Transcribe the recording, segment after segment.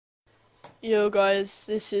Yo guys,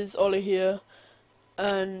 this is Ollie here,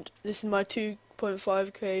 and this is my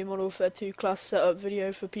 2.5k Model Warfare 2 class setup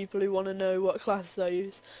video for people who want to know what classes I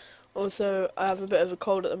use. Also, I have a bit of a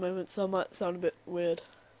cold at the moment, so I might sound a bit weird.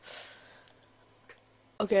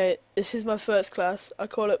 Okay, this is my first class. I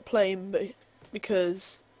call it plain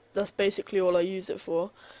because that's basically all I use it for.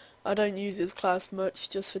 I don't use this class much,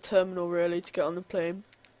 just for terminal really, to get on the plane.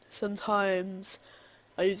 Sometimes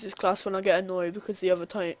I use this class when I get annoyed because the other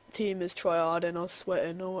team is tryharding or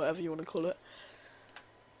sweating or whatever you want to call it.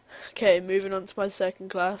 Okay, moving on to my second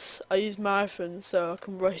class. I use marathon so I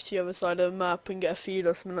can rush to the other side of the map and get a feed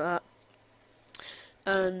or something like that.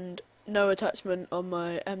 And no attachment on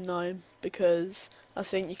my M9 because I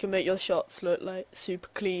think you can make your shots look like super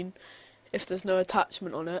clean if there's no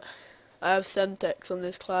attachment on it. I have Semtex on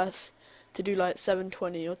this class to do like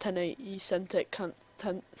 720 or 1080 Semtex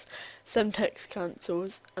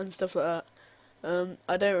cancels and stuff like that.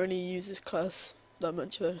 I don't really use this class that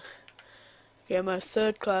much though. Okay, my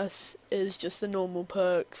third class is just the normal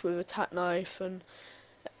perks with attack knife and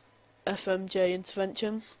FMJ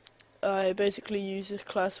intervention. I basically use this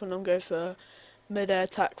class when I'm going for mid-air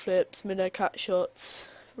tack flips, mid-air cat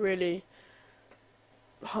shots, really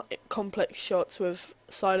complex shots with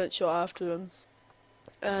silent shot after them.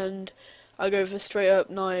 And I go for straight up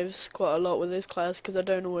knives quite a lot with this class because I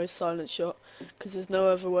don't always silent shot, because there's no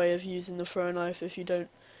other way of using the throw knife if you do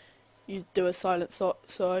a silent shot,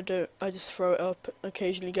 so I just throw it up,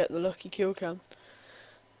 occasionally get the lucky kill cam.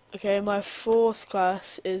 Okay, my fourth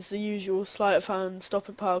class is the usual sleight of hand stop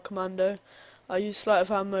and power commando. I use sleight of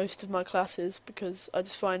hand most of my classes because I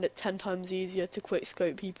just find it 10 times easier to quick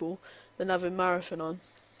scope people than having marathon on.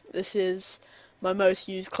 This is my most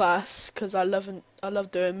used class because I love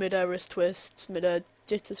doing mid-air wrist twists, mid-air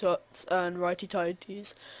jitter shots and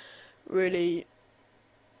righty-tighties, really,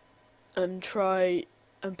 and try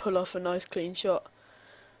and pull off a nice clean shot.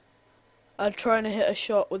 I'm trying to hit a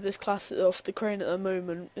shot with this class off the crane at the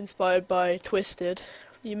moment, inspired by Twisted.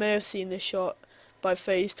 You may have seen this shot by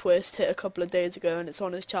Phase Twist hit a couple of days ago and it's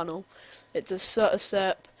on his channel. It's a stutter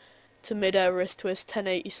step to mid-air wrist twist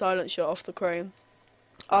 1080 silent shot off the crane.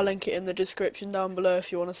 I'll link it in the description down below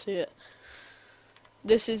if you want to see it.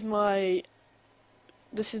 This is the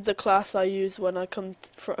class I use when I come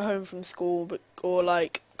home from school, or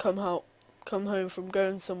like come home from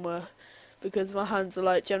going somewhere, because my hands are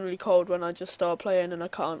like generally cold when I just start playing and I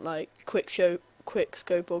can't like quick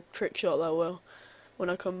scope or trick shot that well when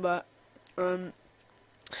I come back.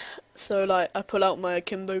 So like I pull out my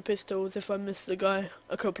akimbo pistols if I miss the guy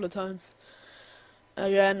a couple of times.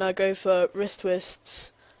 Again, I go for wrist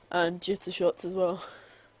twists and jitter shots as well.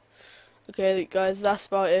 Okay guys, that's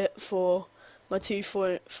about it for my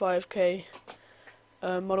 2.5k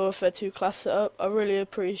Model Warfare 2 class setup. I really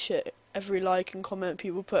appreciate every like and comment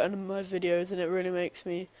people put in my videos, and it really makes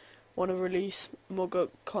me want to release more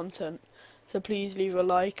good content. So please leave a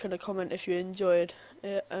like and a comment if you enjoyed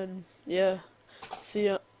it, and yeah, see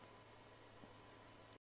ya.